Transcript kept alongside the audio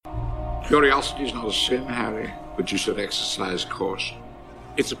Curiosity is not a sin, Harry, but you should exercise caution.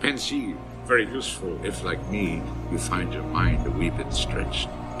 It's a pensive, very useful if, like me, you find your mind a wee bit stretched.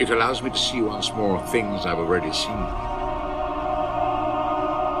 It allows me to see once more things I've already seen.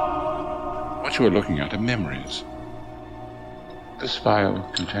 What you are looking at are memories. This file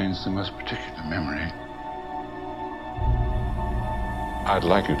contains the most particular memory. I'd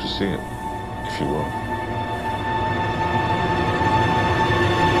like you to see it, if you will.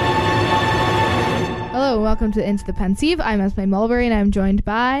 Hello, and welcome to Into the Pensive. I'm Esme Mulberry, and I'm joined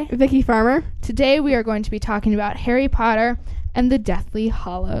by Vicky Farmer. Today we are going to be talking about Harry Potter and the Deathly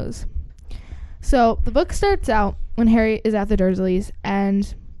Hallows. So the book starts out when Harry is at the Dursleys,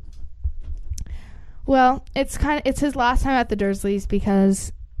 and well, it's his last time at the Dursleys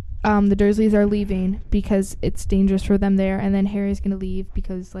because the Dursleys are leaving because it's dangerous for them there, and then Harry's going to leave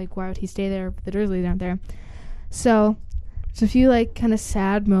because, like, why would he stay there if the Dursleys aren't there? So there's a few, like, kind of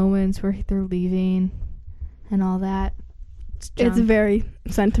sad moments where they're leaving and all that. It's very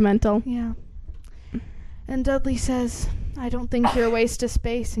sentimental. Yeah. And Dudley says, I don't think you're a waste of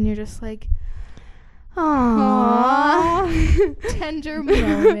space, and you're just like, aww. Tender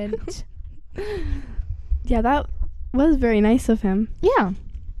moment. Yeah, that was very nice of him. Yeah.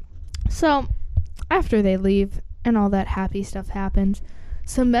 So, after they leave and all that happy stuff happens,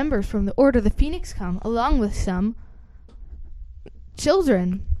 some members from the Order of the Phoenix come, along with some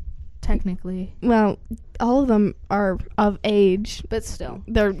children, technically. Well, all of them are of age. But still.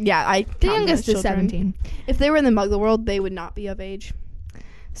 The youngest is 17. If they were in the Muggle world, they would not be of age.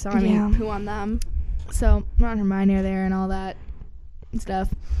 So, I mean, who on them? So, Ron and Hermione are there and all that stuff.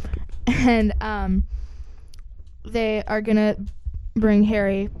 And, they are gonna bring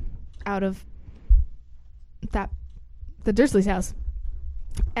Harry out of the Dursleys' house.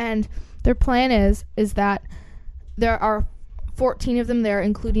 And their plan is that there are 14 of them there,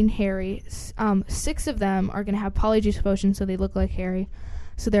 including Harry. 6 of them are going to have Polyjuice potions, so they look like Harry.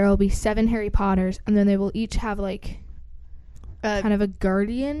 So there will be 7 Harry Potters, and then they will each have, like, kind of a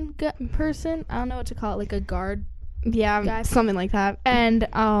guardian person. I don't know what to call it, like a guard. Yeah, guy. Something like that. And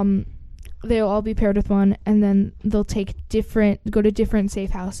they'll all be paired with one, and then they'll go to different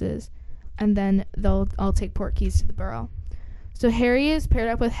safe houses, and then they'll all take port keys to the Burrow. So Harry is paired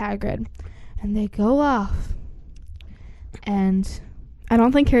up with Hagrid, and they go off. And I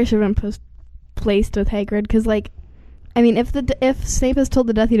don't think Harry should have been placed with Hagrid, because, like, I mean, if Snape has told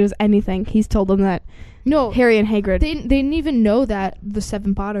the Death Eaters anything, he's told them that Harry and Hagrid. They didn't even know that the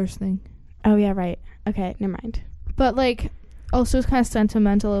 7 Potters thing. Oh, yeah, right. Okay, never mind. But, like, also it's kind of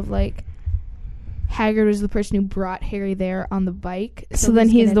sentimental of, like, Hagrid was the person who brought Harry there on the bike. So then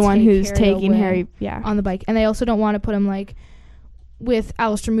he's the one who's taking Harry on the bike. And they also don't want to put him, like, with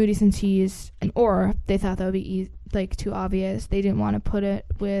Alastor Moody since he's an Auror. They thought that would be, too obvious. They didn't want to put it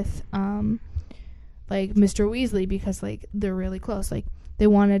with, like, Mr. Weasley because, like, they're really close. Like, they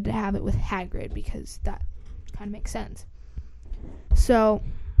wanted to have it with Hagrid because that kind of makes sense. So,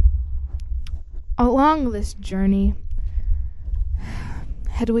 along this journey,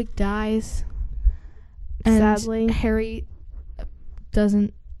 Hedwig dies. And sadly, Harry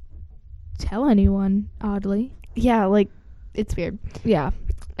doesn't tell anyone, oddly. Yeah, like, it's weird. Yeah.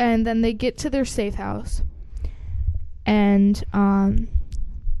 And then they get to their safe house. And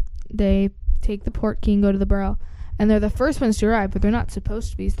they take the port key and go to the Burrow. And they're the first ones to arrive, but they're not supposed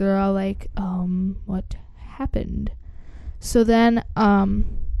to be. So they're all like, what happened? So then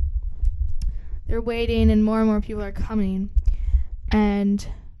they're waiting, and more people are coming. And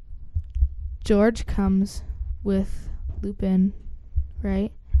George comes with Lupin,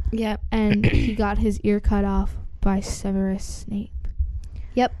 right? Yep. And he got his ear cut off by Severus Snape.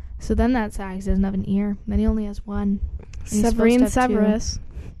 Yep. So then that's sad because he doesn't have an ear. Then he only has one. Severine Severus.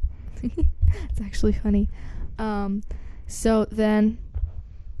 It's actually funny. So then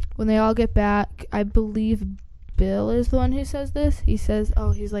when they all get back, I believe Bill is the one who says this. He says,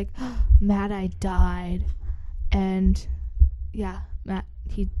 he's like, Mad Eye died. And yeah, Matt,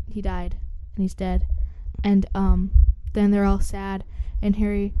 he died. And he's dead. And then they're all sad, and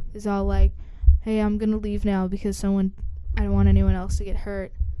Harry is all like, hey, I'm gonna leave now because I don't want anyone else to get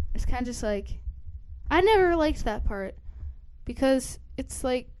hurt. It's kind of just like, I never liked that part because it's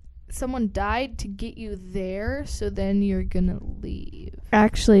like someone died to get you there, so then you're gonna leave.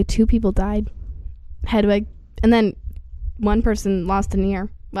 Actually, 2 people died. Hedwig, and then one person lost an ear.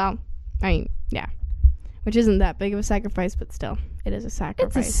 Well, I mean, yeah. Which isn't that big of a sacrifice, but still, it is a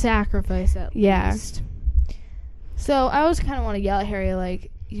sacrifice. It's a sacrifice, at least. So I always kind of want to yell at Harry,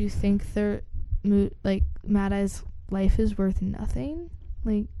 like, you think Mad Eye's life is worth nothing?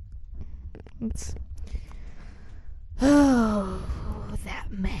 Like, it's... Oh, that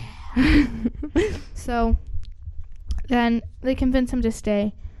man. So then they convince him to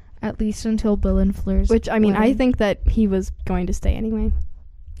stay, at least until Bill and Fleur's Which, I mean, I wedding. think that he was going to stay anyway.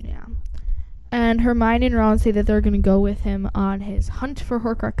 Yeah. And Hermione and Ron say that they're going to go with him on his hunt for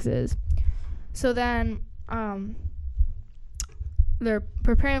Horcruxes. So then, they're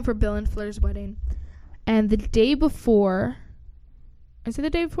preparing for Bill and Fleur's wedding. And the day before... Is it the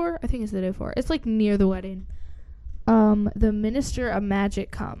day before? I think it's the day before. It's, like, near the wedding. The Minister of Magic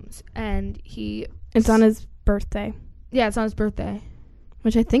comes. And he... It's on his birthday, Yeah, it's on his birthday.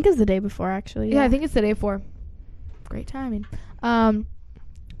 which I think is the day before, actually. Yeah, I think it's the day before. Great timing.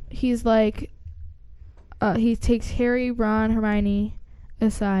 He's like... he takes Harry, Ron, Hermione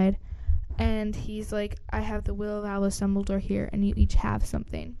aside, and he's like, I have the will of Albus Dumbledore here, and you each have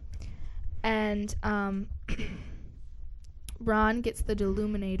something. And Ron gets the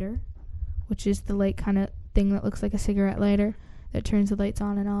Deluminator, which is the like kind of thing that looks like a cigarette lighter that turns the lights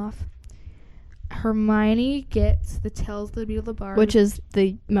on and off. Hermione gets the Tells the Beedle the Bard, Which is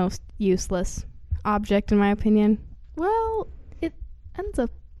the most useless object, in my opinion. well, it ends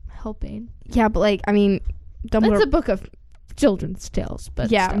up helping. Yeah, but, like, I mean, Dumbledore... It's a book of children's tales, but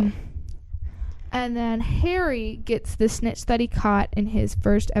yeah. still. And then Harry gets the snitch that he caught in his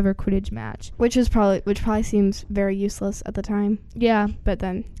first ever Quidditch match. Which probably seems very useless at the time. Yeah. But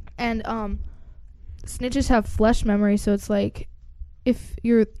then... And snitches have flesh memory, so it's like if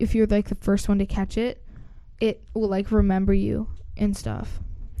you're like the first one to catch it, it will like remember you and stuff.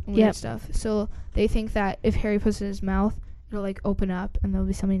 Weird Yep. stuff. So they think that if Harry puts it in his mouth, it'll like open up and there'll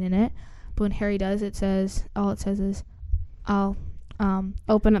be something in it. But when Harry does, it says I'll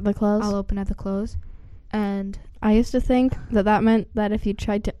Open at the close. I'll open at the close. And I used to think that meant that if you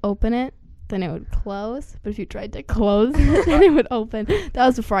tried to open it, then it would close. But if you tried to close it, then it would open. That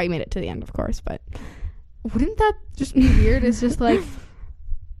was before I made it to the end, of course. But wouldn't that just be weird? It's just like,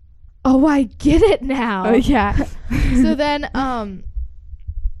 oh, I get it now. oh yeah. So then,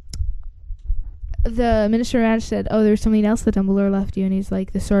 the Minister of Magic said, oh, there's something else that Dumbledore left you. And he's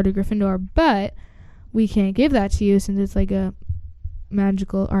like, the Sword of Gryffindor. But we can't give that to you since it's like a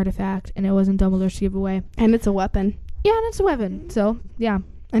magical artifact. And it wasn't Dumbledore's to give away. And it's a weapon. Yeah, and it's a weapon. So, yeah.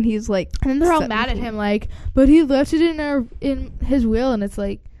 And he's like... And then they're all mad at him, like, but he left it in his will. And it's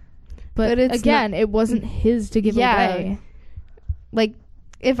like, but it's again, it wasn't his to give away. Like,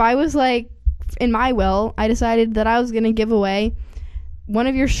 if I was like, in my will, I decided that I was going to give away one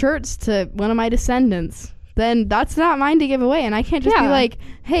of your shirts to one of my descendants, then that's not mine to give away. And I can't just be like,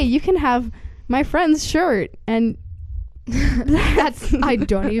 hey, you can have my friend's shirt. And that's I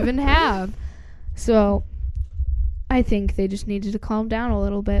don't even have. So I think they just needed to calm down a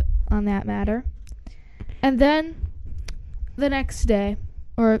little bit on that matter. And then the next day,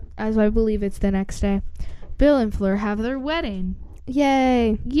 or as I believe it's the next day, Bill and Fleur have their wedding.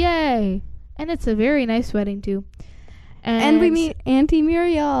 Yay. Yay. And it's a very nice wedding too. And we meet Auntie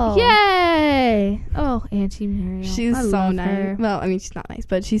Muriel. Yay! Oh, Auntie Muriel. She's I so love nice. her. Well, I mean, she's not nice,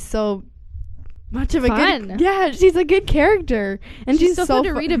 but she's so much of a Fun. good... Yeah, she's a good character. And She's so fun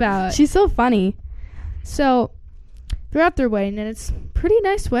to read about. She's so funny. So they're at their wedding, and it's a pretty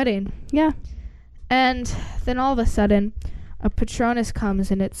nice wedding. Yeah. And then all of a sudden, a Patronus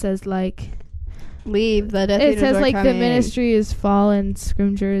comes, and it says, like... Leave. The Death It Eaters says, are like, the coming. Ministry is fallen,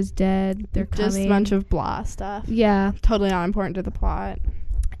 Scrimgeour is dead, they're Just coming. a bunch of blah stuff. Yeah. Totally not important to the plot.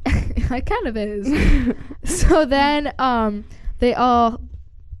 It kind of is. So then, they all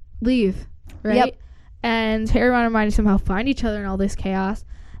leave, right? Yep. And Harry, Ron, and Hermione somehow find each other in all this chaos,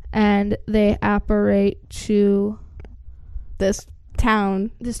 and they apparate to This town.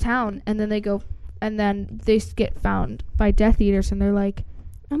 this town, and then they go, and then they get found by Death Eaters, and they're like,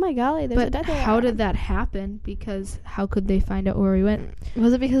 Oh my golly, there's a but Death Eater. how did that happen? Because how could they find out where we went?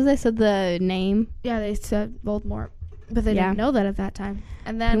 Was it because they said the name? Yeah, they said Voldemort, but they Yeah. didn't know that at that time.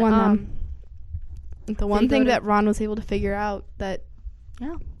 And then, Who won them? The one They go thing to- that Ron was able to figure out that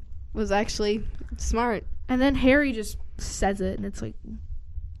Yeah. was actually smart. and then Harry just says it, and it's like,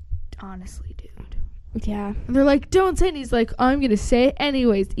 honestly, dude. Yeah. And they're like, don't say it. And he's like, I'm gonna say it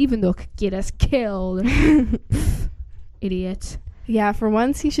anyways, even though it could get us killed. Idiot. Yeah, for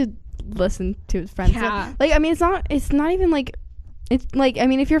once he should listen to his friends. Yeah. Like, I mean, it's not even like, it's like, I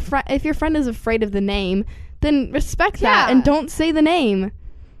mean, if your friend is afraid of the name, then respect that Yeah. and don't say the name.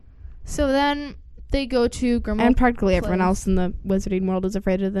 So then they go to Grimmauld And practically everyone Place. else in the wizarding world is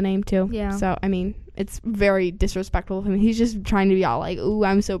afraid of the name too. Yeah. So, I mean, it's very disrespectful of him. He's just trying to be all like, ooh,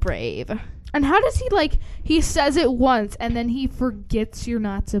 I'm so brave. And how does he, like, he says it once, and then he forgets you're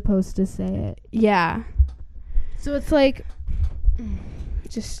not supposed to say it. Yeah. So it's like,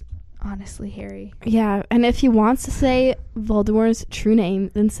 just honestly, Harry. Yeah, and if he wants to say Voldemort's true name,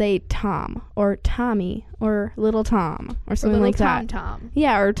 then say Tom or Tommy or Little Tom or something like that. Tom.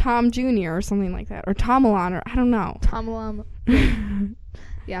 Yeah, or Tom Jr. or something like that. Or Tomalon, or I don't know. Tomalon.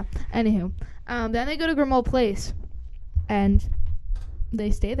 Yeah. Anywho. Then they go to Grimmauld Place. And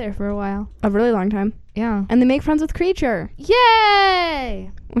they stay there for a while. A really long time. Yeah. And they make friends with Kreacher.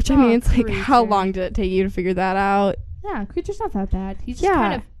 Yay! Which, I mean, it's like, how long did it take you to figure that out? Yeah, Kreacher's not that bad. He's just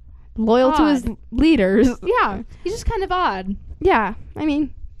kind of loyal to his leaders. Yeah, he's just kind of odd. Yeah, I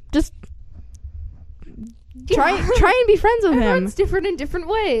mean, just try and be friends with him. Everyone's different in different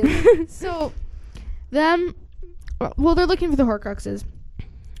ways. So, then, well, they're looking for the Horcruxes.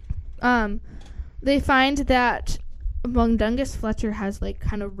 They find that Mundungus Fletcher has, like,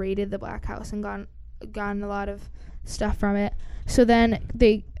 kind of raided the Black House and gotten a lot of stuff from it. So then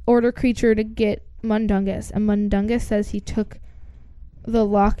they order Kreacher to get Mundungus, and Mundungus says he took the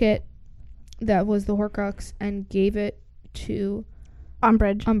locket that was the Horcrux and gave it to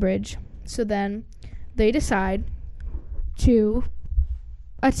Umbridge. So then they decide to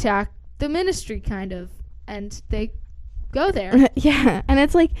attack the Ministry, kind of, and they go there. Yeah, and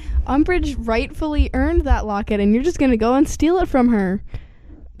it's like, Umbridge rightfully earned that locket, and you're just gonna go and steal it from her.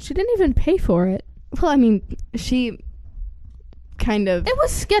 She didn't even pay for it. Well, I mean, she kind of... It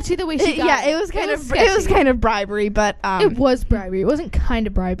was sketchy the way she got it. Yeah, it was kind of bribery, but... it was bribery. It wasn't kind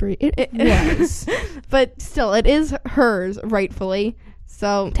of bribery. It was. But still, it is hers, rightfully.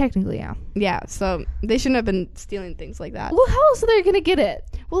 So... Technically, yeah. Yeah, so they shouldn't have been stealing things like that. Well, how else are they going to get it?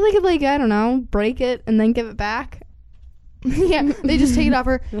 Well, they could, like, I don't know, break it and then give it back. Yeah, they just take it off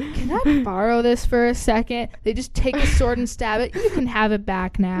her. Can I borrow this for a second? They just take a sword and stab it. You can have it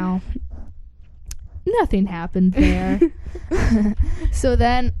back now. Nothing happened there. So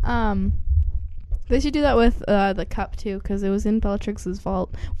then, they should do that with the cup too, because it was in Bellatrix's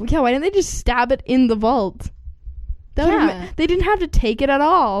vault. Well, yeah, why didn't they just stab it in the vault? They didn't have to take it at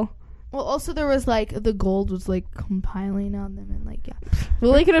all. Well, also there was, like, the gold was, like, compiling on them, and, like, yeah.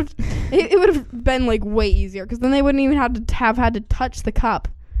 Well, they could have... it would have been, like, way easier, because then they wouldn't even have had to touch the cup.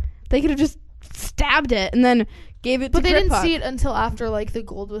 They could have just stabbed it and then gave it to But they didn't Griphook. see it until after, like, the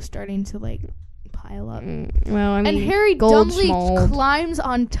gold was starting to, like, pile up. Well, I mean, and Harry gold dumbly schmold. climbs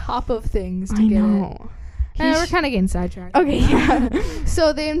on top of things to I get know. it. And we're kind of getting sidetracked. Okay, yeah.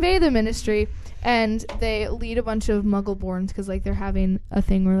 So they invade the Ministry, and they lead a bunch of Muggleborns, because, like, they're having a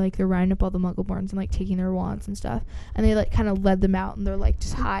thing where, like, they're rounding up all the Muggleborns and, like, taking their wands and stuff. And they, like, kind of led them out, and they're like,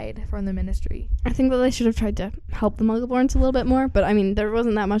 just hide from the Ministry. I think that they should have tried to help the Muggleborns a little bit more, but I mean, there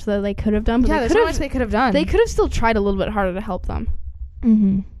wasn't that much that they could have done. But Yeah, there's so much they could have done. They could have still tried a little bit harder to help them.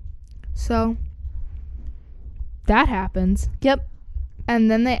 Mm-hmm. So that happens. Yep.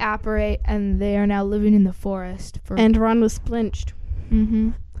 And then they apparate, and they are now living in the forest. And Ron was splinched. Mm-hmm.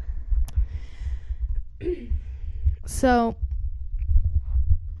 So,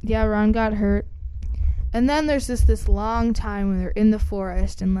 yeah, Ron got hurt. And then there's this long time when they're in the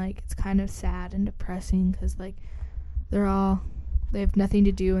forest, and, like, it's kind of sad and depressing, because, like, they have nothing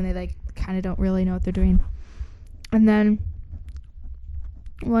to do, and they, like, kind of don't really know what they're doing. And then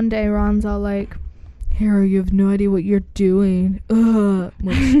one day Ron's all like, Harry, you have no idea what you're doing. Ugh.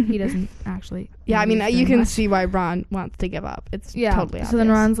 Which he doesn't actually. Yeah, I mean, you can see why Ron wants to give up. It's totally obvious. So then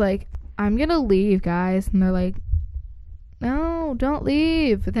Ron's like, I'm going to leave, guys. And they're like, no, don't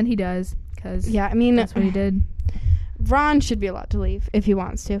leave. But then he does, because yeah, I mean, that's what he did. Ron should be allowed to leave if he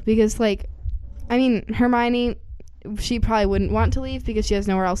wants to, because, like, I mean, Hermione, she probably wouldn't want to leave because she has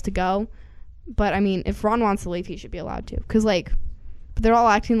nowhere else to go. But, I mean, if Ron wants to leave, he should be allowed to. Because, like, they're all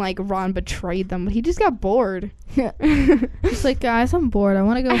acting like Ron betrayed them, but he just got bored. Yeah. He's like, guys, I'm bored. I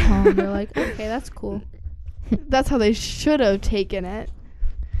want to go home. They're like, okay, that's cool. That's how they should have taken it.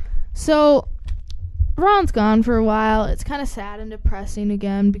 So Ron's gone for a while. It's kind of sad and depressing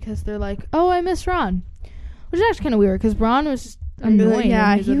again, because they're like, oh, I miss Ron. Which is actually kind of weird, because Ron was just annoying.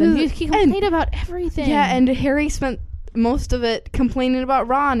 Yeah, he complained about everything. Yeah, and Harry spent most of it complaining about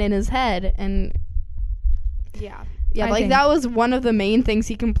Ron in his head, and yeah, that was one of the main things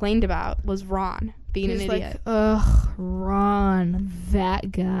he complained about, was Ron being an idiot. Like, ugh, Ron,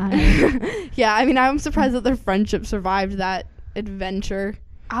 that guy. Yeah, I mean, I'm surprised that their friendship survived that adventure.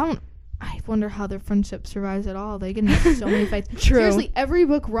 I wonder how their friendship survives at all. They get into so many fights. True. Seriously, every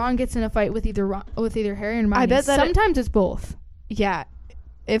book Ron gets in a fight with either Harry and Hermione. I bet that sometimes it's both. Yeah.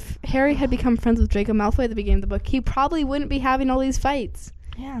 If Harry had become friends with Draco Malfoy at the beginning of the book, he probably wouldn't be having all these fights.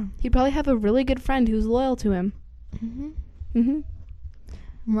 Yeah. He'd probably have a really good friend who's loyal to him.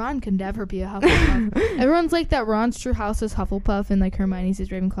 Ron can never be a Hufflepuff. Everyone's like that Ron's true house is Hufflepuff and, like, Hermione's is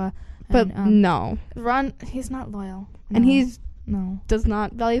Ravenclaw. But no. Ron, he's not loyal. And he's No. does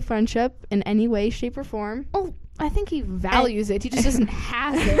not value friendship in any way, shape, or form. Oh, I think he values it. He just doesn't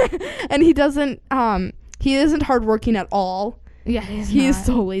have it. And he isn't hardworking at all. Yeah, He is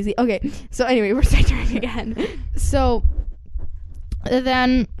so lazy. Okay, so anyway, we're sidetracking again. So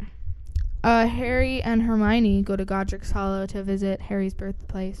then Harry and Hermione go to Godric's Hollow to visit Harry's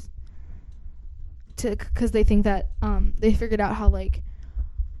birthplace. Because they think that they figured out how, like,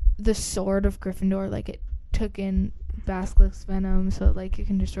 the sword of Gryffindor, like, it took in Basilisk's venom, so, like, it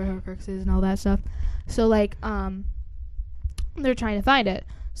can destroy Horcruxes and all that stuff. So, like, they're trying to find it.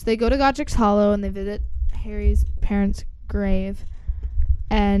 So they go to Godric's Hollow and they visit Harry's parents' grave.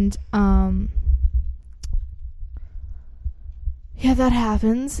 And, yeah, that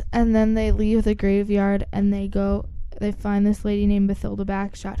happens. And then they leave the graveyard and they find this lady named Bathilda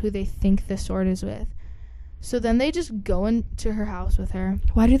Bagshot who they think the sword is with. So then they just go into her house with her.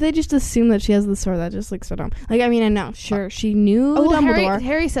 Why do they just assume that she has the sword? That just, like, so dumb. Like, I mean, I know, sure, she knew Dumbledore.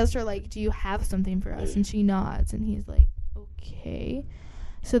 Harry says to her, like, do you have something for us? And she nods, and he's like, okay.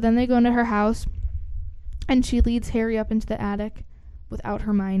 So then they go into her house, and she leads Harry up into the attic without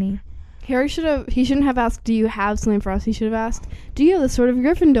Hermione. Harry he shouldn't have asked, do you have something for us? He should have asked, do you have the sword of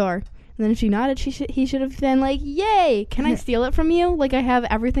Gryffindor? And then if she nodded, he should have been like, yay, can I steal it from you? Like I have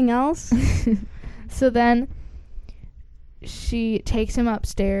everything else? So then she takes him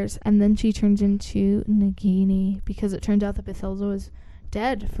upstairs, and then she turns into Nagini, because it turns out that Bathilda was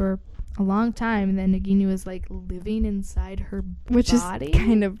dead for a long time, and then Nagini was, like, living inside her Which body. Is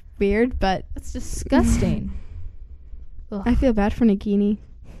kind of weird, but... That's disgusting. I feel bad for Nagini.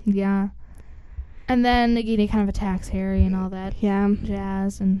 Yeah. And then Nagini kind of attacks Harry and all that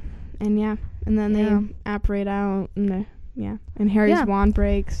jazz, and yeah. And then they apparate out, and and Harry's wand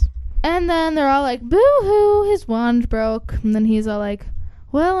breaks. And then they're all like, boo-hoo, his wand broke. And then he's all like,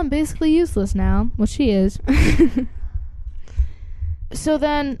 well, I'm basically useless now. Well, she is. So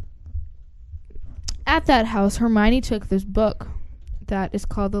then, at that house, Hermione took this book that is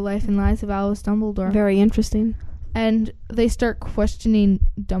called The Life and Lies of Albus Dumbledore. Very interesting. And they start questioning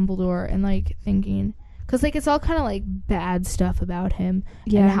Dumbledore and, like, thinking... Because, like, it's all kind of, like, bad stuff about him.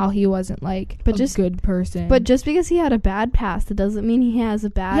 Yeah. And how he wasn't, like, a good person. But just because he had a bad past, it doesn't mean he has a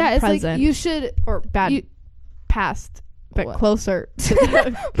bad present. Like, you should... Or bad past, but closer.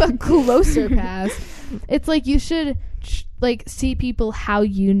 But closer past. It's like you should, like, see people how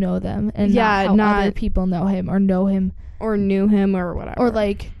you know them. And not how other people know him or know him. Or knew him or whatever. Or,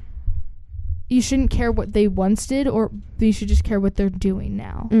 like... You shouldn't care what they once did, or you should just care what they're doing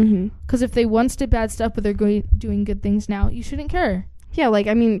now. Because if they once did bad stuff, but they're doing good things now, you shouldn't care. Yeah, like,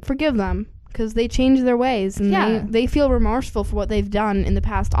 I mean, forgive them. Because they changed their ways, and they feel remorseful for what they've done in the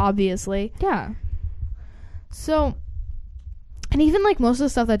past, obviously. Yeah. So, and even, like, most of the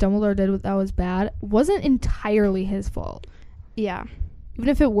stuff that Dumbledore did that was bad wasn't entirely his fault. Yeah. Even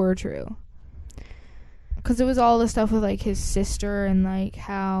if it were true. Because it was all the stuff with, like, his sister and, like,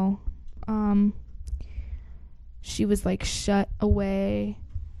 how... she was, like, shut away,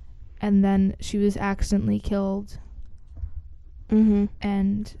 and then she was accidentally killed.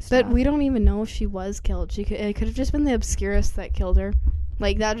 And stuff. But we don't even know if she was killed. It could have just been the Obscurus that killed her.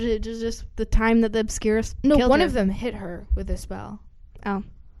 Like, that was just the time that the Obscurus killed her. No, one of them hit her with a spell. Oh.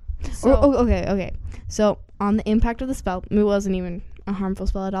 So, okay. So, on the impact of the spell, it wasn't even a harmful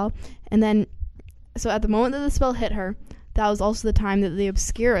spell at all. And then, so at the moment that the spell hit her, that was also the time that the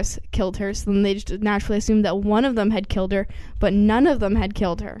Obscurus killed her, so then they just naturally assumed that one of them had killed her, but none of them had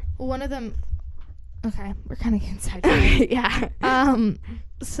killed her. Well, one of them... Okay, we're kind of getting sidetracked. Yeah.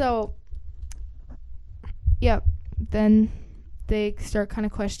 So, yep. Then they start kind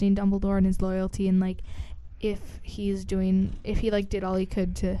of questioning Dumbledore and his loyalty and, like, if he, like, did all he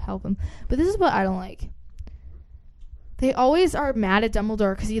could to help him. But this is what I don't like. They always are mad at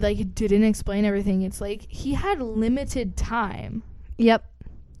Dumbledore because he, like, didn't explain everything. It's like, he had limited time. Yep.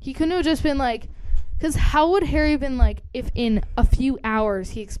 He couldn't have just been like... Because how would Harry have been like, if in a few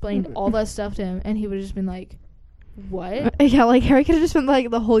hours he explained all that stuff to him, and he would have just been like, what? Yeah, like, Harry could have just spent, like,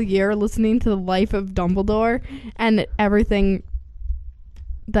 the whole year listening to the life of Dumbledore and everything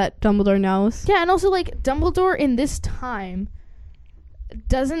that Dumbledore knows. Yeah, and also, like, Dumbledore in this time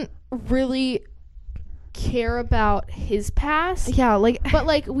doesn't really... care about his past. Yeah, like... But,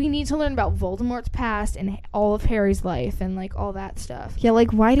 like, we need to learn about Voldemort's past and all of Harry's life and, like, all that stuff. Yeah,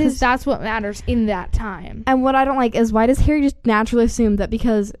 like, why does... Because that's what matters in that time. And what I don't like is, why does Harry just naturally assume that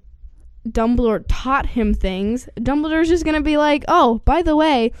because Dumbledore taught him things, Dumbledore's just gonna be like, oh, by the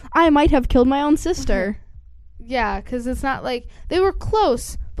way, I might have killed my own sister. Yeah, because it's not like... They were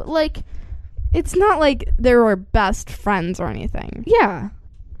close, but, like... It's not like they were best friends or anything. Yeah.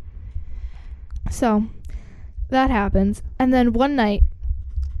 So... that happens. And then one night,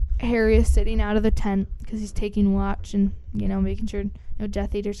 Harry is sitting out of the tent because he's taking watch and, making sure no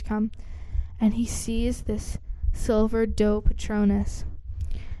Death Eaters come. And he sees this silver doe Patronus.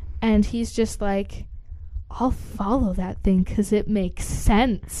 And he's just like, I'll follow that thing because it makes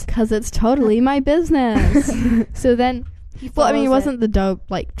sense. Because it's totally my business. So then he follows wasn't the doe,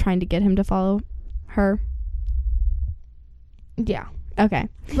 like, trying to get him to follow her? Yeah. Okay.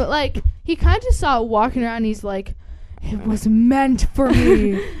 But, like, he kind of just saw it walking around and he's like, it was meant for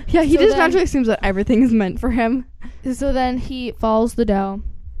me. Yeah, he just naturally assumes that everything is meant for him. So then he follows the doe,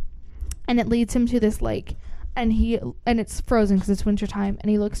 and it leads him to this lake, and it's frozen because it's wintertime, and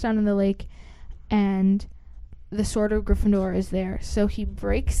he looks down in the lake, and the Sword of Gryffindor is there. So he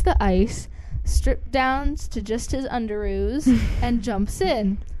breaks the ice, strips down to just his underoos, and jumps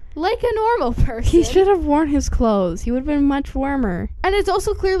in. Like a normal person. He should have worn his clothes. He would have been much warmer. And it's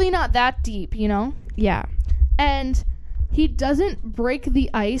also clearly not that deep, Yeah. And he doesn't break the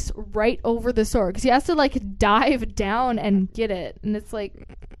ice right over the sword because he has to, like, dive down and get it. And it's like,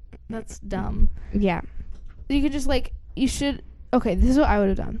 that's dumb. Yeah. You could just, like, okay, this is what I would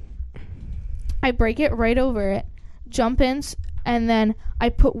have done. I break it right over it, jump in, and then I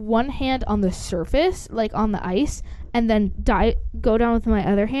put one hand on the surface, like on the ice, and then go down with my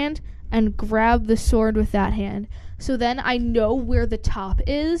other hand and grab the sword with that hand. So then I know where the top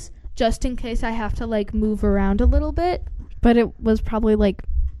is, just in case I have to, like, move around a little bit. But it was probably, like,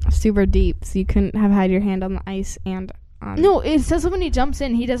 super deep, so you couldn't have had your hand on the ice and on... No, it says when he jumps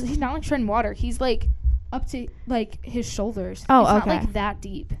in, he's not, like, treading water. He's, like, up to, like, his shoulders. Oh, it's okay. not, like, that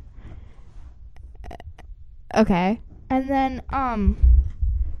deep. Okay. And then,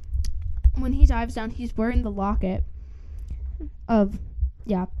 when he dives down, he's wearing the locket and,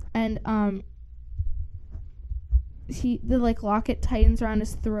 the locket tightens around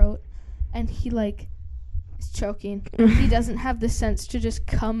his throat, and he, like, is choking. He doesn't have the sense to just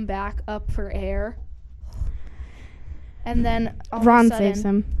come back up for air. And then Ron saves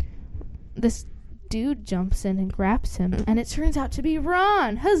him. This dude jumps in and grabs him, and it turns out to be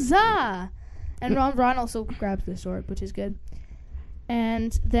Ron. Huzzah! And Ron also grabs the sword, which is good.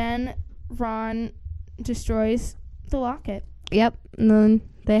 And then Ron destroys the locket. Yep. And then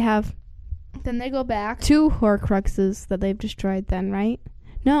Then they go back. 2 Horcruxes that they've destroyed then, right?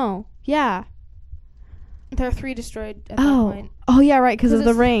 No. Yeah. There are 3 destroyed at that point. Oh, yeah, right, because of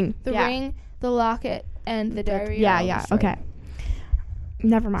the ring. The ring, the locket, and the diary. Yeah, okay.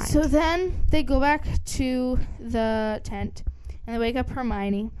 Never mind. So then they go back to the tent, and they wake up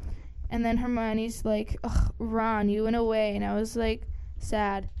Hermione. And then Hermione's like, ugh, Ron, you went away. And I was like,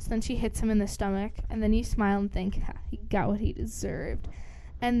 sad. So then she hits him in the stomach. And then you smile and think, he got what he deserved.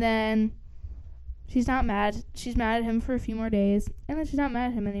 And then she's not mad. She's mad at him for a few more days. And then she's not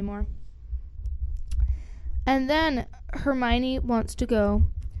mad at him anymore. And then Hermione wants to go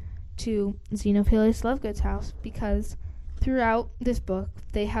to Xenophilius Lovegood's house because throughout this book,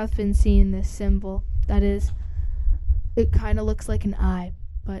 they have been seeing this symbol. That is, it kind of looks like an eye,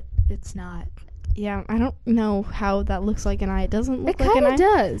 but it's not. Yeah, I don't know how that looks like an eye. It doesn't look like an eye. It kind of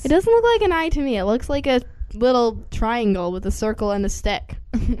does. It doesn't look like an eye to me. It looks like a little triangle with a circle and a stick.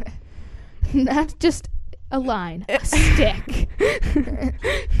 Not just a line, a stick.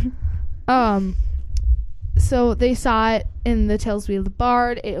 So they saw it in the Tales of the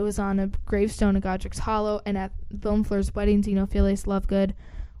Bard. It was on a gravestone in Godric's Hollow, and at Billmfleur's wedding, Xenophilius Lovegood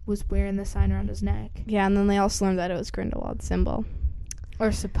was wearing the sign around his neck. Yeah, and then they also learned that it was Grindelwald's symbol.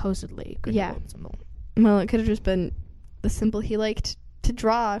 Or supposedly Grindelwald's symbol. Well, it could have just been the symbol he liked to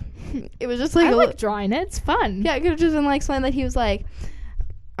draw. It was just like... I like drawing it. It's fun. Yeah, it could have just been like something that he was like,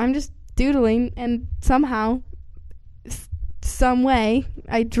 I'm just doodling, and somehow, some way,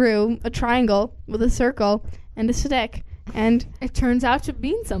 I drew a triangle with a circle and a stick, and... It turns out to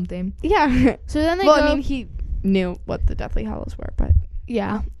mean something. Yeah. So then they go... Well, I mean, he knew what the Deathly Hallows were, but...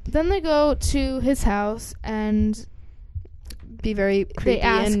 Yeah. Then they go to his house and... be very creepy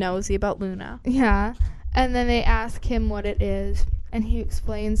and nosy about Luna. Yeah. And then they ask him what it is, and he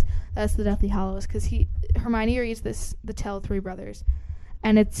explains that's the Deathly Hallows, because Hermione reads the Tale of Three Brothers,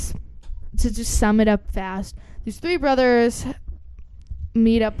 and it's, to just sum it up fast, these 3 brothers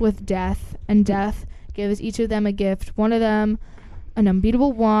meet up with Death, and Death gives each of them a gift. One of them an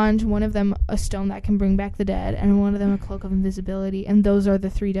unbeatable wand, one of them a stone that can bring back the dead, and one of them a cloak of invisibility, and those are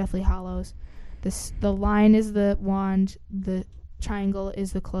the 3 Deathly Hallows. The line is the wand, the triangle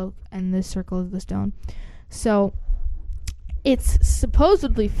is the cloak, and the circle is the stone. So it's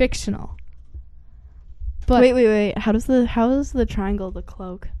supposedly fictional. But wait. How is the triangle the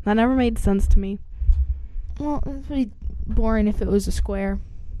cloak? That never made sense to me. Well, it's pretty boring if it was a square.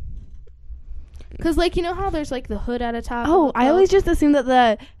 Because, like, you know how there's, like, the hood at a top? Oh, of the I always cloak? just assumed that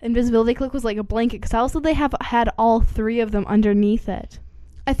the invisibility cloak was like a blanket, because also they have had all 3 of them underneath it.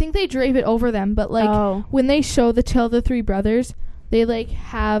 I think they drape it over them, but, like, when they show the Tale of the Three Brothers, they, like,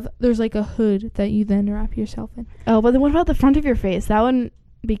 there's, like, a hood that you then wrap yourself in. Oh, but then what about the front of your face? That wouldn't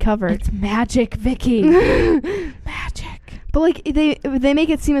be covered. It's magic, Vicky. Magic. But, like, they make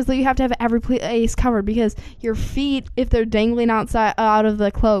it seem as though you have to have every place covered, because your feet, if they're dangling outside out of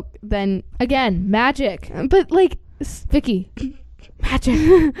the cloak, then... Again, magic. But, like... Vicky.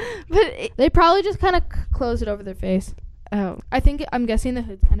 Magic. But... They probably just kind of close it over their face. Oh. I'm guessing the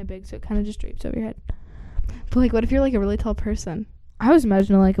hood's kind of big, so it kind of just drapes over your head. But, like, what if you're, like, a really tall person? I was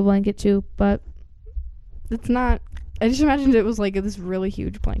imagining, like, a blanket, too, but... It's not... I just imagined it was, like, this really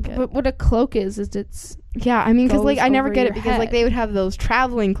huge blanket. But what a cloak is it's... Yeah, I mean, because, like, goes I never over get your it, because, like, head. they would have those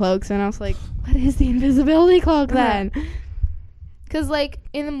traveling cloaks, and I was like, what is the invisibility cloak, then? Because, like,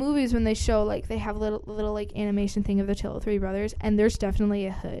 in the movies when they show, like, they have a little like, animation thing of the Tale of Three Brothers, and there's definitely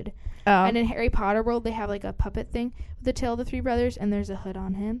a hood. Oh. And in Harry Potter world, they have, like, a puppet thing with the Tale of the Three Brothers, and there's a hood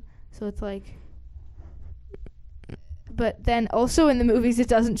on him. So it's, like... But then also in the movies, it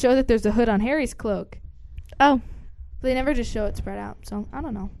doesn't show that there's a hood on Harry's cloak. Oh. They never just show it spread out, so I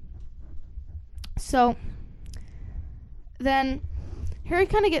don't know. So, then Harry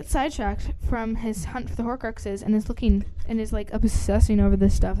kind of gets sidetracked from his hunt for the Horcruxes and is looking and is, like, obsessing over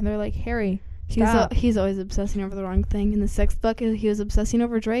this stuff. And they're like, Harry, stop. He's always obsessing over the wrong thing. In the 6th book, he was obsessing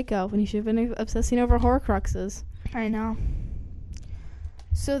over Draco when he should have been obsessing over Horcruxes. I know.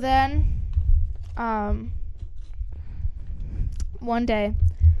 So then, one day,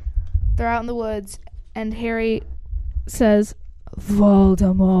 they're out in the woods, and Harry says,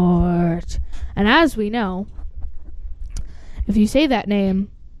 Voldemort. And as we know, if you say that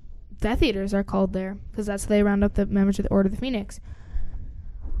name, Death Eaters are called there, because that's how they round up the members of the Order of the Phoenix.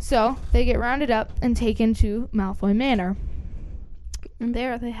 So, they get rounded up and taken to Malfoy Manor. And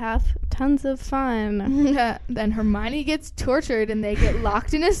there they have tons of fun. Then Hermione gets tortured, and they get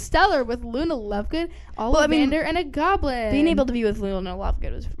locked in a cellar with Luna Lovegood, Ollivander, and a goblin. Being able to be with Luna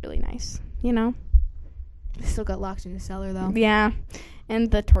Lovegood was really nice, you know? They still got locked in a cellar, though. Yeah. And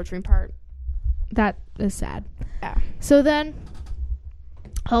the torturing part. That is sad. Yeah. So then,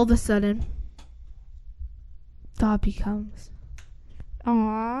 all of a sudden, Dobby comes.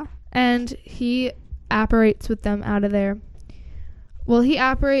 Aww. And he apparates with them out of there. Well, he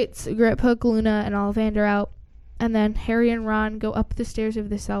apparates Griphook, Luna, and Ollivander out. And then Harry and Ron go up the stairs of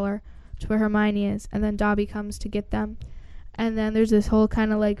the cellar to where Hermione is. And then Dobby comes to get them. And then there's this whole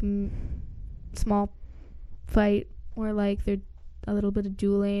kind of, like, small fight where, like, there's a little bit of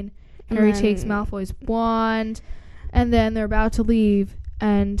dueling. Harry takes Malfoy's wand, and then they're about to leave,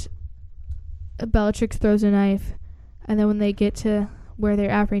 and Bellatrix throws a knife, and then when they get to where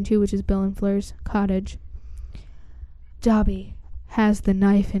they're apparating to, which is Bill and Fleur's cottage, Dobby has the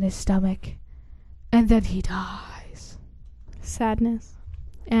knife in his stomach, and then he dies. Sadness.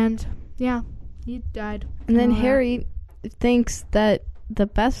 And, yeah, he died. And then all that. Harry thinks that the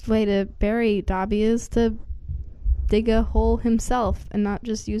best way to bury Dobby is to dig a hole himself and not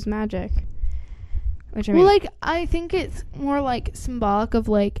just use magic. Which I mean, well, like, I think it's more, like, symbolic of,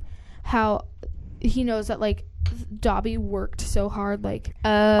 like, how he knows that, like, Dobby worked so hard, like,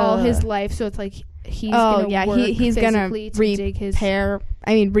 all his life, so it's like he's gonna work he's gonna dig his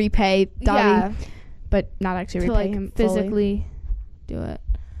repay Dobby, but not actually to, repay like, him fully. physically do it.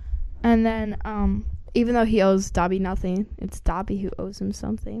 And then even though he owes Dobby nothing, it's Dobby who owes him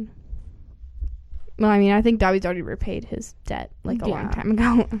something. Well, I mean, I think Dobby's already repaid his debt, like, a long time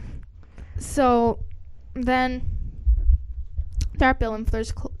ago. So then they're at Bill and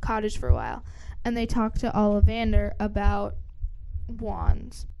Fleur's cottage for a while, and they talk to Ollivander about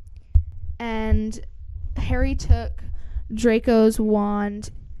wands. And Harry took Draco's wand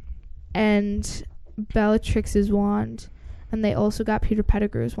and Bellatrix's wand, and they also got Peter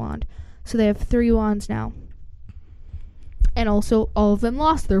Pettigrew's wand. So they have 3 wands now. And also, all of them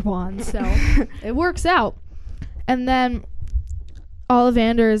lost their wands, so it works out. And then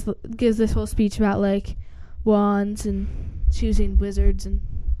Ollivander gives this whole speech about, like, wands and choosing wizards and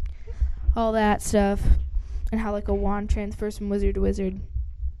all that stuff, and how, like, a wand transfers from wizard to wizard.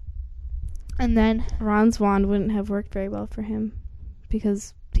 And then Ron's wand wouldn't have worked very well for him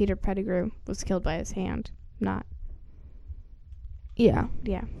because Peter Pettigrew was killed by his hand, not. Yeah.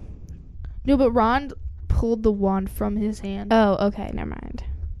 No, but Ron pulled the wand from his hand. Oh, okay, never mind.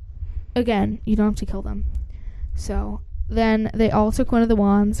 Again, you don't have to kill them. So then they all took one of the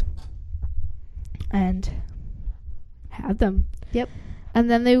wands and had them. Yep.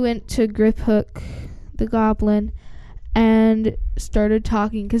 And then they went to Griphook, the goblin, and started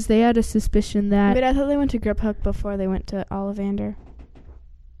talking because they had a suspicion that Wait, I thought they went to Griphook before they went to Ollivander.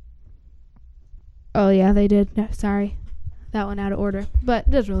 oh yeah, they did. No, sorry. That one out of order. But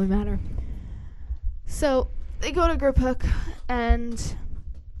it doesn't really matter. So they go to Griphook and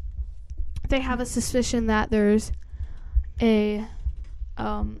they have a suspicion that there's a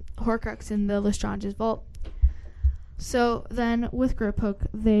Horcrux in the Lestrange's vault. So then with Griphook,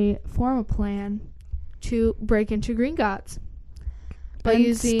 they form a plan to break into Gringotts by And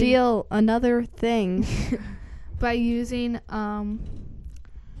using steal another thing. by using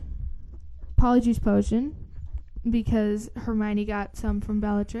Polyjuice Potion, because Hermione got some from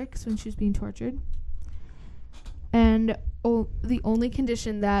Bellatrix when she was being tortured. And the only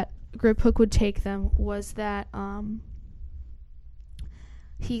condition that Griphook would take them was that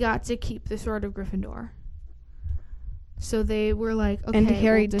he got to keep the Sword of Gryffindor. So they were like, okay, And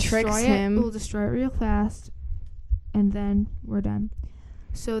Harry we'll tricks destroy him. We'll destroy it real fast, and then we're done.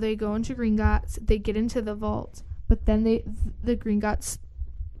 So they go into Gringotts. They get into the vault, but then the Gringotts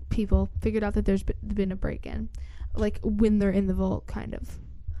people figured out that there's been a break-in, like when they're in the vault, kind of.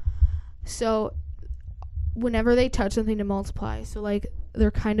 So whenever they touch something to multiply, so like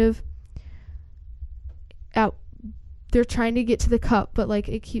they're kind of out. They're trying to get to the cup, but like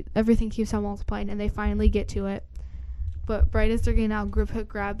everything keeps on multiplying, and they finally get to it. But right as they're getting out, Griphook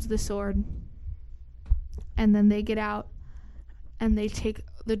grabs the sword, and then they get out, and they take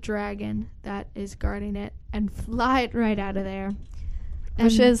the dragon that is guarding it and fly it right out of there.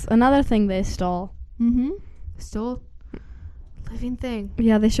 Which is another thing they stole. Stole living thing.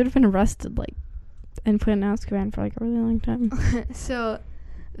 Yeah, they should have been arrested, and put in Azkaban for, a really long time. So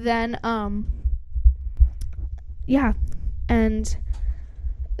then, yeah. And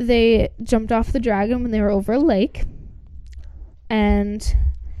they jumped off the dragon when they were over a lake. And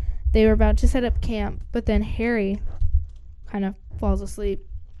they were about to set up camp, but then Harry kind of falls asleep.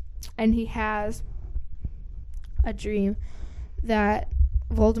 And he has a that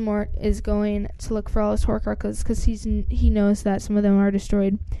Voldemort is going to look for all his Horcruxes because he knows that some of them are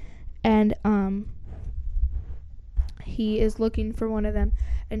destroyed, and he is looking for one of them,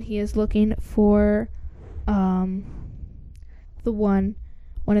 and he is looking for one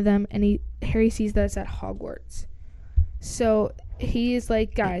of them, and Harry sees that it's at Hogwarts. So he is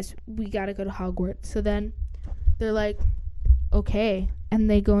like, guys, we gotta go to Hogwarts. So then they're like, okay, and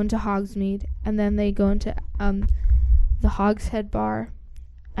they go into Hogsmeade, and then they go into the Hogshead Bar,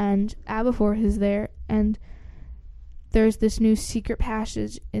 and Aberforth is there, and there's this new secret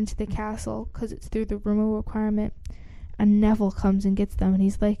passage into the castle because it's through the removal requirement, and Neville comes and gets them, and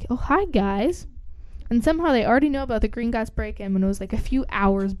he's like, oh, hi, guys. And somehow they already know about the Gringotts break-in when it was like a few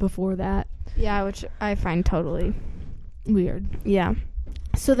hours before that. Yeah, which I find totally weird. Yeah.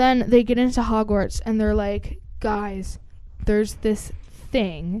 So then they get into Hogwarts, and they're like, guys, there's this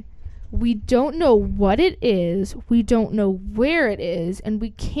thing. We don't know what it is. We don't know where it is. And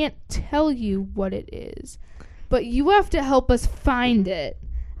we can't tell you what it is. But you have to help us find it.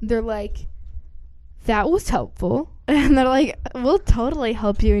 They're like, that was helpful. And they're like, we'll totally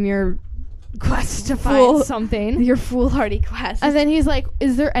help you in your quest to find something. Your foolhardy quest. And then he's like,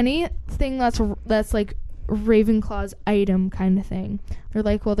 is there anything that's like Ravenclaw's item kind of thing? They're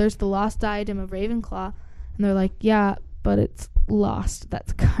like, well, there's the lost diadem of Ravenclaw. And they're like, yeah, but it's lost.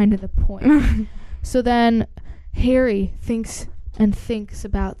 That's kind of the point. So then Harry thinks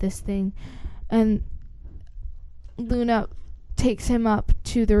about this thing, and Luna takes him up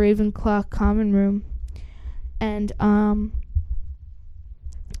to the Ravenclaw common room, and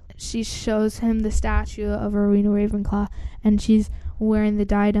she shows him the statue of Rowena Ravenclaw, and she's wearing the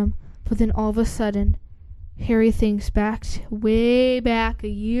diadem. But then all of a sudden, Harry thinks back way back a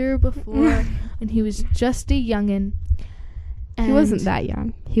year before when he was just a youngin'. He wasn't that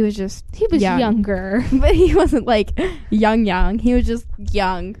young. He was younger. But he wasn't like young. He was just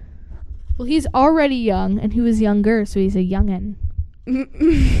young. Well, he's already young, and he was younger, so he's a youngin'.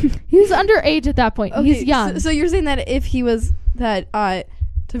 He was underage at that point. Okay, he's young. So you're saying that if he was to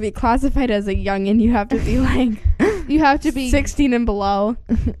be classified as a youngin', you have to be like you have to be 16 and below.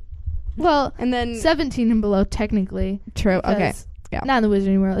 Well, and then 17 and below technically. True. Okay. Yeah. Not in the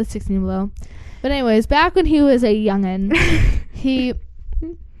Wizarding World. It's 16 and below. But anyways, back when he was a youngin', he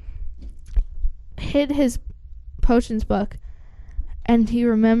hid his potions book, and he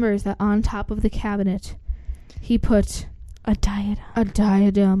remembers that on top of the cabinet, he put a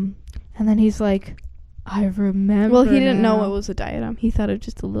diadem. And then he's like, I remember. Well, he didn't know it was a diadem. He thought it was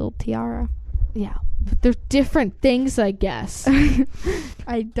just a little tiara. Yeah. But they're different things, I guess.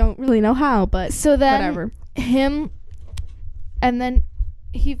 I don't really know how, but so then whatever.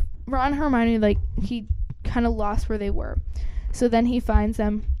 Ron and Hermione, like, he kind of lost where they were. So then he finds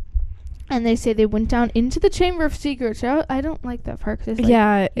them, and they say they went down into the Chamber of Secrets. I don't like that part. 'Cause it's like,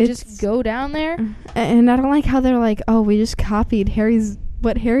 Yeah, you just go down there. And I don't like how they're like, oh, we just copied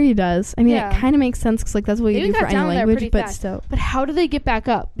what Harry does. I mean, Yeah. it kind of makes sense because like that's what They you do got for any down there language, pretty but fast. still. But how do they get back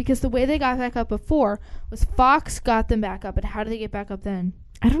up? Because the way they got back up before was Fox got them back up, and how do they get back up then?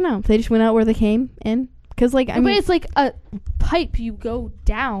 I don't know. They just went out where they came in because like I But mean, it's like a pipe. You go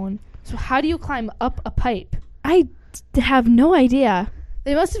down. So how do you climb up a pipe? I have no idea.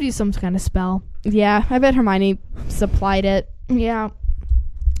 They must have used some kind of spell. Yeah, I bet Hermione supplied it. Yeah.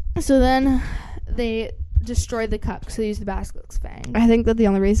 So then they destroyed the cup because they used the Basilisk's fang. I think that the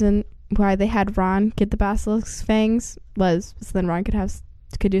only reason why they had Ron get the Basilisk's fangs was so then Ron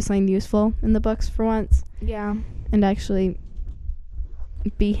could do something useful in the books for once Yeah. and actually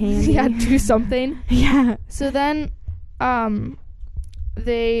be handy. Yeah, do something. Yeah. So then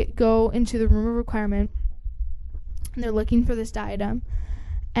they go into the room of requirement, and they're looking for this diadem,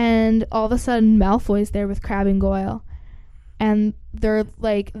 and all of a sudden Malfoy's there with Crabbe and Goyle, and they're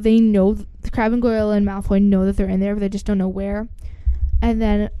like, they know Crabbe and Goyle and Malfoy know that they're in there, but they just don't know where. And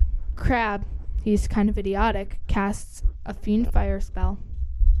then Crabbe, he's kind of idiotic, casts a fiend fire spell,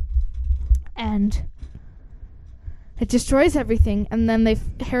 and it destroys everything. And then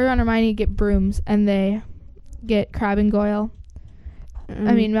Harry and Hermione get brooms, and they get Crabbe and Goyle.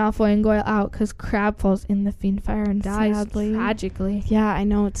 Malfoy and Goyle out because Crabbe falls in the fiend fire and dies tragically. Yeah, I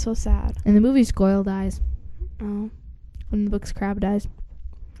know, it's so sad. In the movies, Goyle dies. Oh. In the books, Crabbe dies.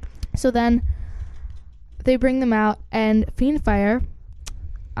 So then they bring them out, and fiend fire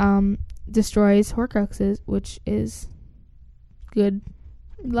destroys Horcruxes, which is good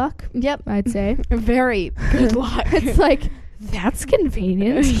luck. Yep, I'd say. Very good luck. It's like, that's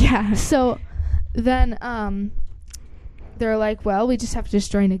convenient. Yeah. So then they're like, well, we just have to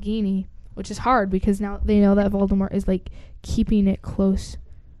destroy Nagini, which is hard because now they know that Voldemort is like keeping it close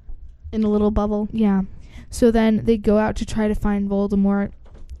In a little bubble. Yeah. So then they go out to try to find Voldemort,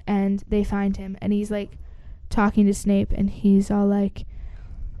 and they find him, and he's like talking to Snape, and he's all like,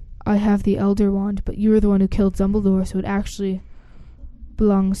 I have the Elder Wand, but you were the one who killed Dumbledore, so it actually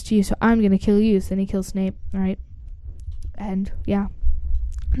belongs to you, so I'm gonna kill you. So then he kills Snape, right? And yeah.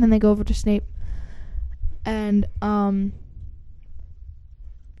 And then they go over to Snape, and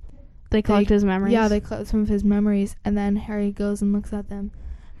They collect his memories. Yeah, they collect some of his memories, and then Harry goes and looks at them,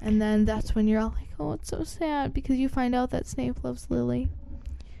 and then that's when you're all like, oh, it's so sad, because you find out that Snape loves Lily,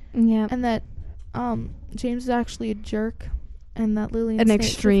 Yeah. and that James is actually a jerk, and that Lily and An Snape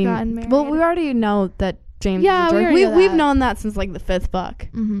extreme. have gotten married. Well, we already know that James Yeah, is a we jerk. already know We've that. known that since like the 5th book.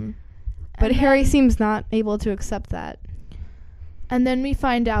 Mm-hmm. But And Harry then- seems not able to accept that. And then we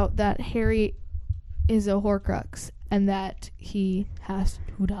find out that Harry is a Horcrux, and that he has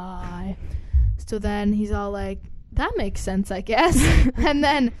to die. So then he's all like, that makes sense, I guess. And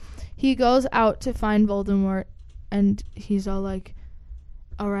then he goes out to find Voldemort, and he's all like,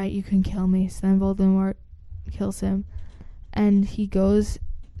 all right, you can kill me. So then Voldemort kills him, and he goes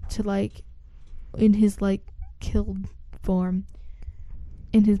to, like, in his, like, killed form,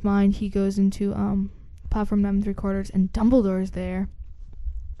 in his mind, he goes into Platform 9 3/4, and Dumbledore's there.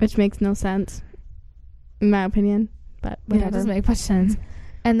 Which makes no sense, in my opinion. But whatever. Yeah, it doesn't make much sense.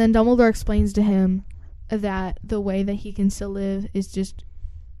 And then Dumbledore explains to him that the way that he can still live is just,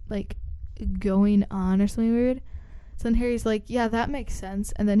 like, going on or something weird. So then Harry's like, yeah, that makes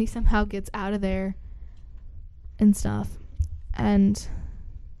sense. And then he somehow gets out of there and stuff. And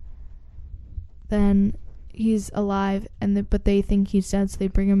then he's alive, but they think he's dead, so they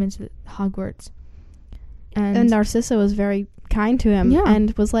bring him into Hogwarts. And Narcissa was very kind to him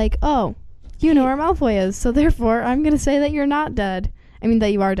and was like, oh, you know where Malfoy is, so therefore I'm going to say that you're not dead. I mean,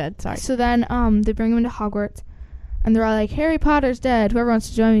 that you are dead, sorry. So then they bring him into Hogwarts, and they're all like, Harry Potter's dead. Whoever wants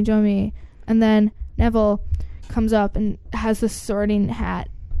to join me, join me. And then Neville comes up and has the sorting hat.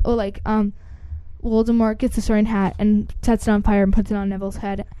 Oh, like, Voldemort gets the sorting hat and sets it on fire and puts it on Neville's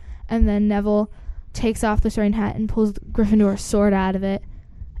head. And then Neville takes off the sorting hat and pulls Gryffindor's sword out of it.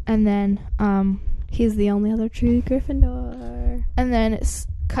 And then, he's the only other true Gryffindor. And then it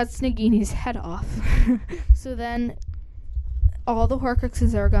cuts Nagini's head off. So then all the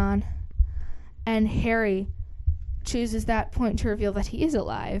Horcruxes are gone, and Harry chooses that point to reveal that he is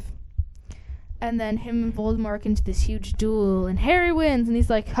alive. And then him and Voldemort get into this huge duel, and Harry wins, and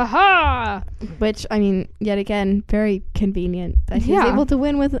he's like, ha-ha! Which, I mean, yet again, very convenient that he's Yeah. able to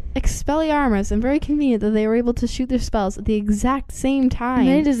win with Expelliarmus, and very convenient that they were able to shoot their spells at the exact same time. And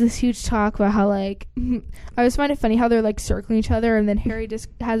then he does this huge talk about how, like, I always find it funny how they're, like, circling each other, and then Harry just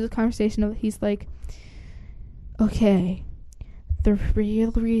has a conversation of, he's like, okay, the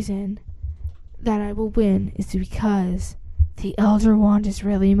real reason that I will win is because the Elder Wand is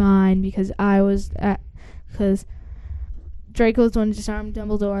really mine, because because Draco's the one who disarmed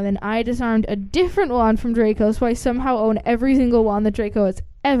Dumbledore, then I disarmed a different wand from Draco, so I somehow own every single wand that Draco has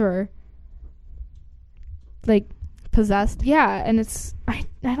ever, like, possessed. yeah, and it's, I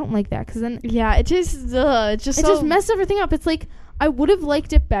don't like that, because then Yeah, it just messed everything up. It's like, I would have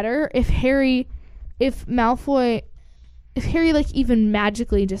liked it better if Harry, like, even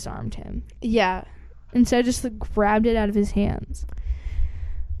magically disarmed him. Yeah. Instead, just like, grabbed it out of his hands.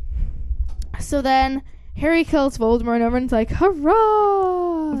 So then Harry kills Voldemort, and everyone's like,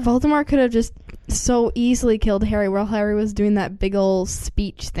 hurrah! Voldemort could have just so easily killed Harry while Harry was doing that big ol'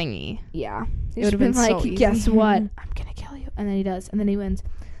 speech thingy. Yeah. It would have been like, so easy. guess what? I'm gonna kill you. And then he does. And then he wins.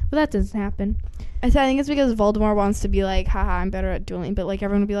 But that doesn't happen. I think it's because Voldemort wants to be like, haha, I'm better at dueling. But, like,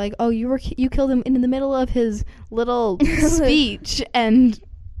 everyone would be like, oh, you killed him in the middle of his little speech. And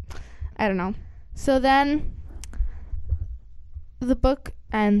I don't know. So then the book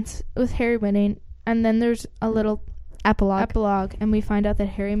ends with Harry winning. And then there's a little epilogue. And we find out that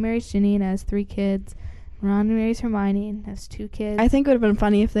Harry marries Ginny and has 3 kids. Ron marries Hermione and has 2 kids. I think it would have been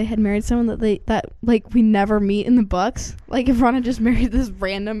funny if they had married someone that we never meet in the books. Like, if Ron had just married this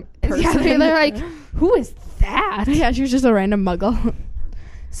random person. Yeah, they're like, who is that? Yeah, she was just a random muggle.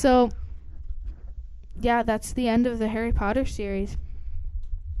 So, yeah, that's the end of the Harry Potter series.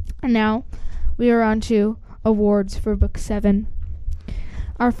 And now we are on to awards for book 7.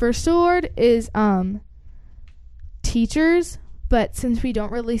 Our first award is teachers, but since we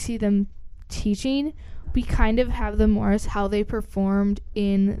don't really see them teaching, we kind of have them more as how they performed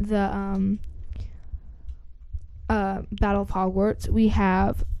in the Battle of Hogwarts. We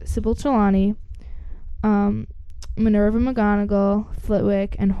have Sybil Trelawney, Minerva McGonagall,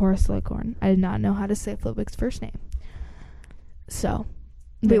 Flitwick, and Horace Slughorn. I did not know how to say Flitwick's first name. So,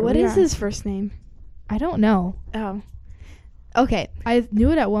 wait, what is his first name? I don't know. Oh. Okay. I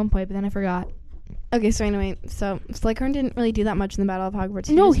knew it at one point, but then I forgot. Okay, so anyway, so Slughorn didn't really do that much in the Battle of Hogwarts.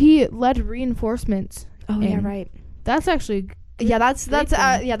 He led reinforcements. Oh, yeah, right. That's actually... Yeah, that's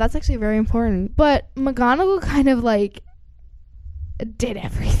actually very important. But McGonagall kind of, like, did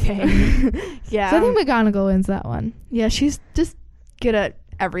everything. Yeah. So I think McGonagall wins that one. Yeah, she's just good at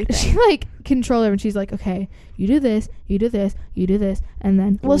everything. She, like, controlled her, and she's like, okay, you do this, you do this, you do this, and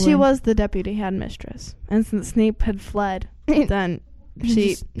then... Well, she was the deputy headmistress. And since Snape had fled, then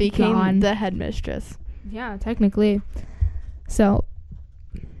she became the headmistress. Yeah, technically. So,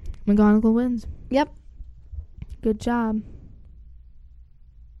 McGonagall wins. Yep. Good job.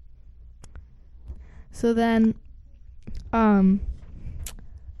 So then, now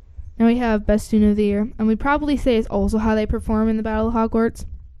we have Best Student of the Year, and we'd probably say it's also how they perform in the Battle of Hogwarts.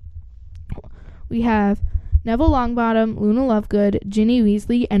 We have Neville Longbottom, Luna Lovegood, Ginny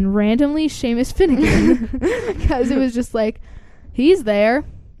Weasley, and randomly Seamus Finnegan, because it was just like, he's there,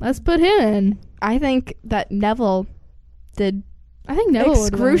 let's put him in. I think that Neville did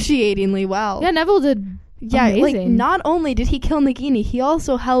excruciatingly well. Yeah, Neville did. Yeah, amazing. Like, not only did he kill Nagini, he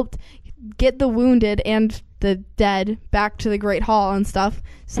also helped get the wounded and the dead back to the Great Hall and stuff.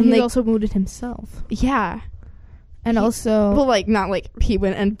 So and he also wounded himself. Yeah. And also... Well, like, not like he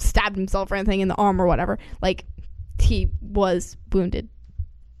went and stabbed himself or anything in the arm or whatever. Like, he was wounded.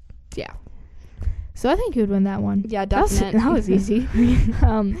 Yeah. So I think he would win that one. Yeah, definitely. That was easy.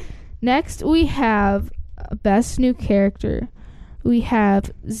 Next, we have Best New Character. We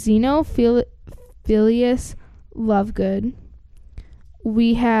have Xenophilius Lovegood.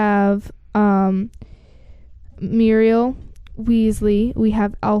 We have Muriel Weasley. We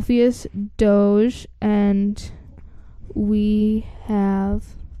have Alpheus Doge, and we have...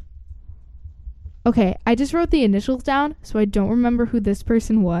 Okay, I just wrote the initials down, so I don't remember who this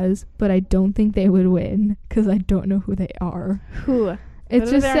person was, but I don't think they would win, because I don't know who they are. Who? It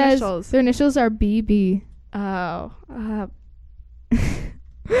just says... Their initials are BB. Oh. I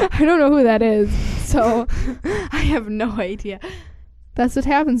don't know who that is, so... I have no idea. That's what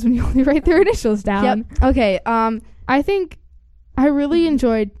happens when you only write their initials down. Yep. Okay, I think I really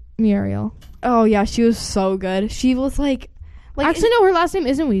enjoyed Muriel. Oh, yeah, she was so good. She was like actually, no, her last name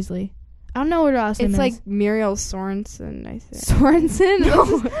isn't Weasley. I don't know what her last name is. It's like Muriel Sorensen, I think. Sorensen?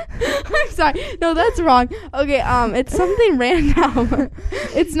 No. I'm sorry. No, that's wrong. Okay, it's something random.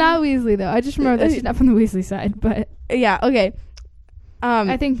 It's not Weasley, though. I just remember that she's not from the Weasley side, but... Yeah, okay.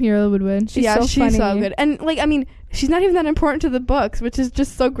 I think Muriel would win. She's so good. And, like, I mean, she's not even that important to the books, which is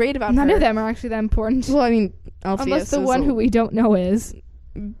just so great about her. None of them are actually that important. Well, I mean, Alpheus unless the one who we don't know is...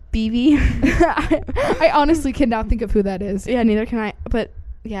 BB. I honestly cannot think of who that is. Yeah, neither can I. But,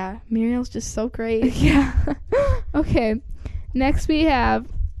 yeah, Muriel's just so great. Yeah. Okay. Next we have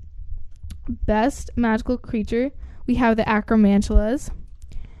best magical creature, we have the acromantulas,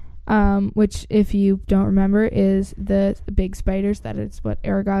 which, if you don't remember, is the big spiders. That is what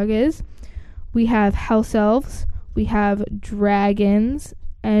Aragog is. We have house elves. We have dragons.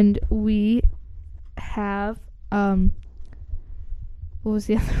 And we have, what was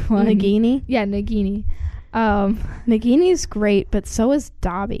the other one? Nagini. Yeah, Nagini. Nagini's great, but so is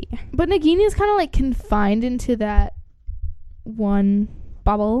Dobby. But Nagini is kind of like confined into that one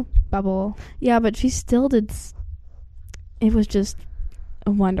bubble. Yeah, but she still did. It was just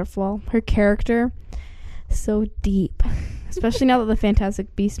wonderful. Her character, so deep. Especially now that the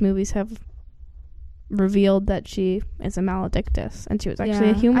Fantastic Beasts movies have revealed that she is a Maledictus and she was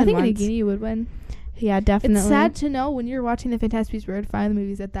actually a human. I think once. Nagini would win. Yeah, definitely. It's sad to know when you're watching the Fantastic Beasts Road Find the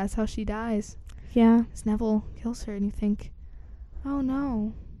movies that that's how she dies. Yeah. Neville kills her and you think, oh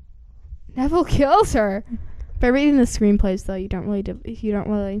no, Neville kills her. By reading the screenplays, though, you don't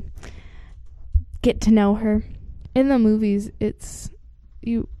really get to know her. In the movies,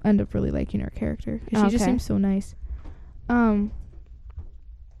 you end up really liking her character. She just seems so nice. Okay,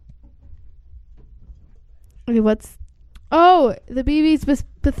 what's... Oh, the BB's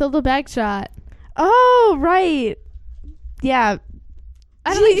Bathilda Bagshot. Oh, right. Yeah.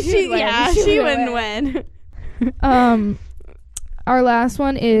 I don't think she wouldn't win. Our last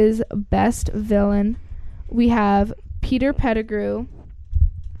one is best villain. We have Peter Pettigrew,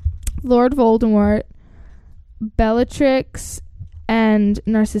 Lord Voldemort, Bellatrix, and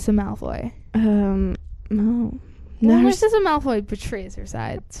Narcissa Malfoy. No. Well, Narcissa Malfoy betrays her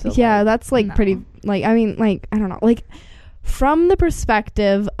side. So yeah, that's pretty, I don't know. From the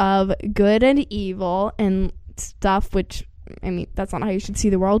perspective of good and evil and stuff, which, that's not how you should see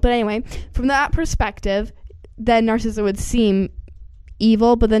the world. But anyway, from that perspective, then Narcissa would seem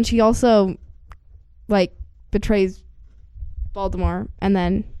evil, but then she also, betrays Voldemort, and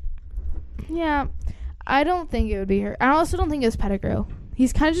then... Yeah, I don't think it would be her. I also don't think it was Pettigrew.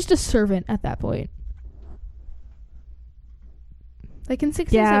 He's kind of just a servant at that point. In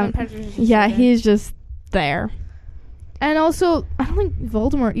 67, Pettigrew's just a servant. He's just there. And also, I don't think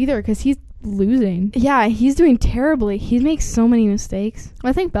Voldemort either, because he's losing. Yeah, he's doing terribly. He makes so many mistakes.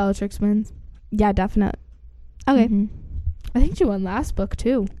 I think Bellatrix wins. Yeah, definite. Okay. Mm-hmm. I think she won last book,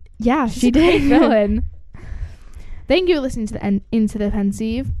 too. Yeah, she did. Great villain. Thank you for listening to Into the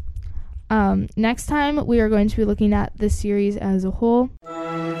Pensieve. Next time, we are going to be looking at the series as a whole.